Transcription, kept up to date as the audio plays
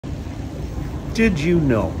Did you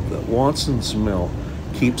know that Watson's Mill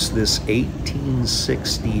keeps this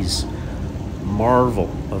 1860s marvel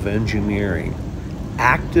of engineering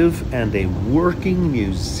active and a working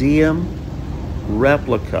museum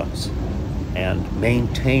replicas and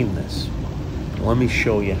maintain this? Let me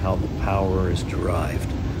show you how the power is derived.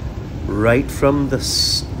 Right from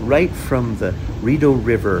the Rideau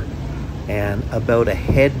River and about a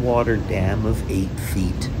headwater dam of 8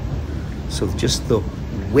 feet. So just the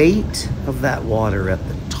weight of that water at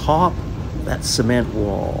the top of that cement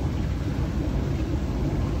wall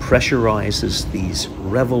pressurizes these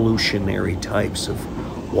revolutionary types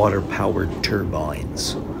of water-powered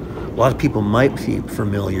turbines. A lot of people might be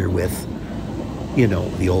familiar with, you know,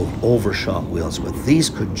 the old overshot wheels, but these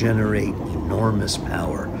could generate enormous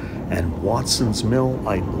power. And Watson's Mill,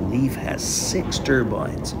 I believe, has 6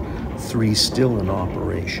 turbines, 3 still in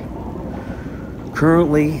operation.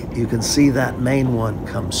 Currently, you can see that main one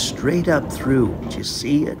come straight up through. Do you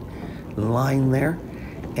see it lying there?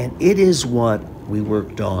 And it is what we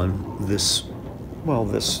worked on this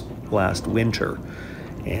last winter.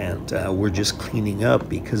 And we're just cleaning up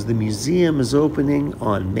because the museum is opening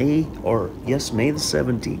on May the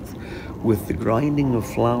 17th, with the grinding of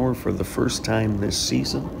flour for the first time this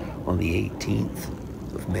season on the 18th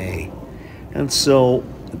of May. And so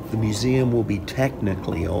the museum will be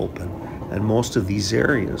technically open, and most of these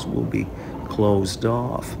areas will be closed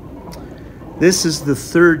off. This is the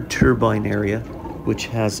 3rd turbine area, which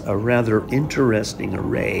has a rather interesting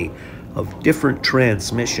array of different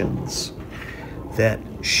transmissions that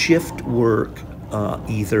shift work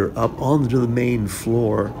either up onto the main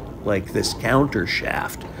floor, like this counter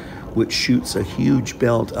shaft, which shoots a huge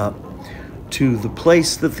belt up to the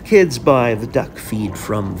place that the kids buy the duck feed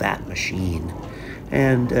from that machine.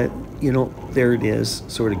 And you know, there it is,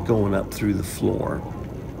 sort of going up through the floor.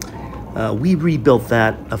 We rebuilt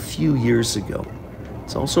that a few years ago.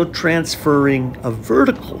 It's also transferring a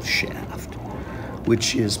vertical shaft,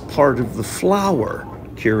 which is part of the flour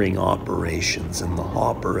curing operations in the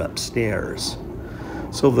hopper upstairs.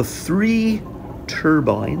 So the 3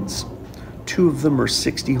 turbines, 2 of them are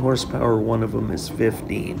 60 horsepower, 1 of them is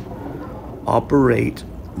 15, operate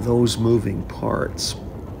those moving parts.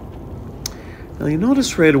 Now you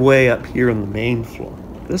notice right away up here on the main floor,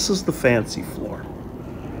 this is the fancy floor.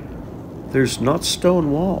 There's not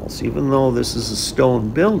stone walls, even though this is a stone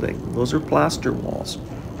building. Those are plaster walls.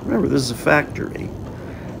 Remember, this is a factory.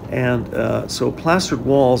 And so plastered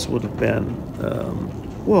walls would have been,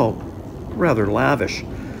 rather lavish.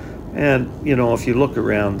 And, you know, if you look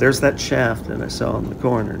around, there's that shaft that I saw in the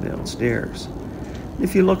corner downstairs.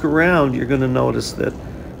 If you look around, you're going to notice that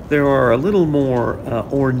there are a little more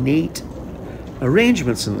ornate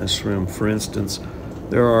arrangements in this room. For instance,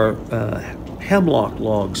 there are hemlock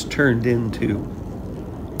logs turned into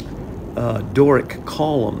Doric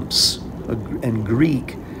columns and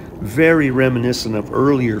Greek, very reminiscent of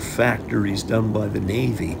earlier factories done by the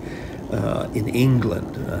Navy in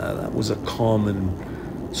England. That was a common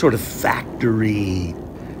sort of factory,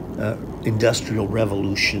 industrial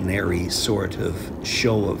revolutionary sort of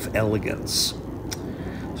show of elegance.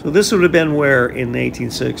 So this would have been where in the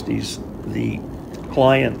 1860s the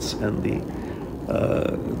clients and the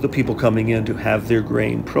people coming in to have their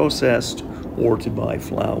grain processed or to buy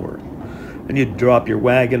flour. And you'd drop your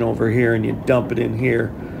wagon over here and you'd dump it in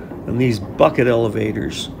here. And these bucket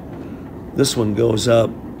elevators, this one goes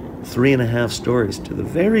up 3.5 stories to the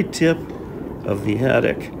very tip of the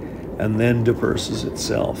attic and then disperses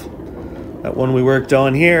itself. That one we worked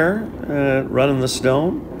on here, running the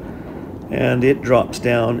stone, and it drops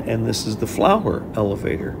down, and this is the flour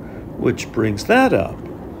elevator, which brings that up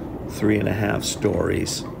 3.5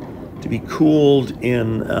 stories to be cooled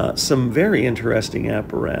in some very interesting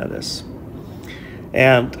apparatus.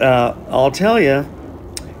 And I'll tell you,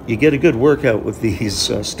 you get a good workout with these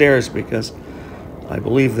stairs, because I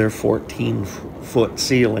believe they're 14-foot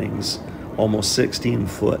ceilings, almost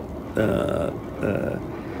 16-foot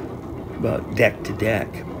deck to deck.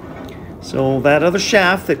 So that other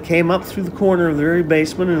shaft that came up through the corner of the very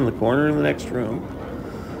basement and in the corner of the next room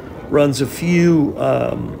runs a few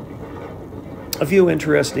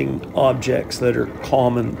interesting objects that are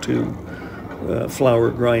common to flour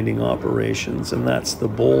grinding operations, and that's the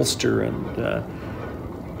bolster. And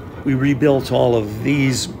we rebuilt all of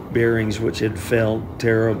these bearings, which had failed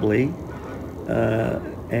terribly,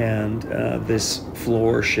 and this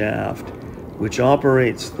floor shaft, which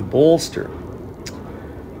operates the bolster.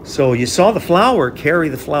 So you saw the flour carry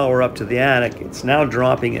the flour up to the attic. It's now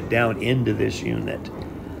dropping it down into this unit.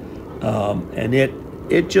 And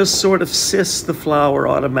it just sort of sifts the flour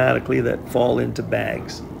automatically that fall into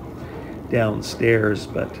bags downstairs.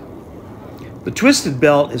 But The twisted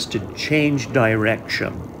belt is to change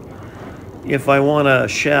direction. If I want a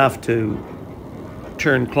shaft to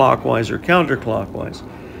turn clockwise or counterclockwise,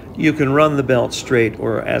 you can run the belt straight,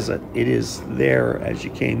 or as it is there as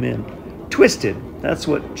you came in, twisted. That's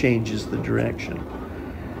what changes the direction.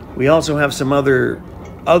 We also have some other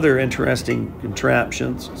interesting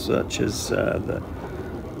contraptions, such as the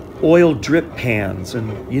oil drip pans,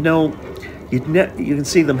 and you can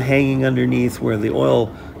see them hanging underneath where the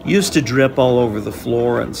oil used to drip all over the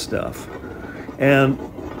floor and stuff. And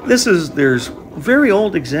there's very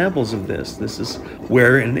old examples of this. This is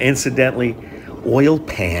where, and incidentally, oil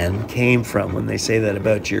pan came from. When they say that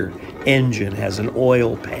about your engine has an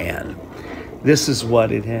oil pan, this is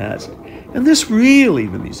what it has. And this really,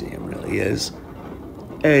 the museum really is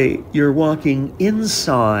you're walking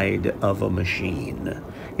inside of a machine.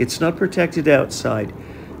 It's not protected outside.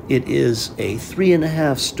 It is a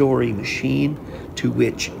 3.5-story machine to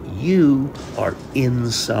which you are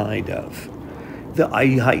inside of.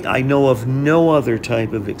 I know of no other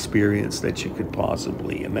type of experience that you could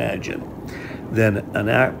possibly imagine than an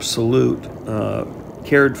absolute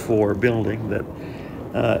cared for building that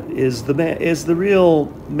is the real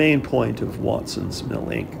main point of Watson's Mill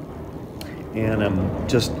Inc. And I'm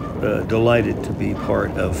just delighted to be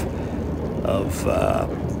part of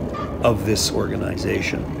this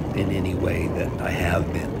organization in any way that I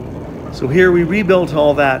have been. So here we rebuilt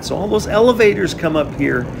all that. So all those elevators come up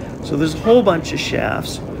here. So there's a whole bunch of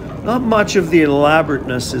shafts. Not much of the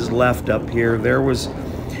elaborateness is left up here. There were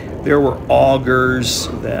augers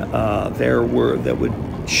that would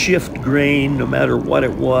shift grain no matter what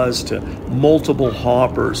it was to multiple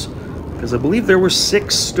hoppers, because I believe there were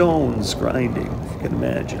 6 stones grinding, if you can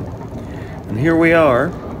imagine. And here we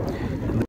are.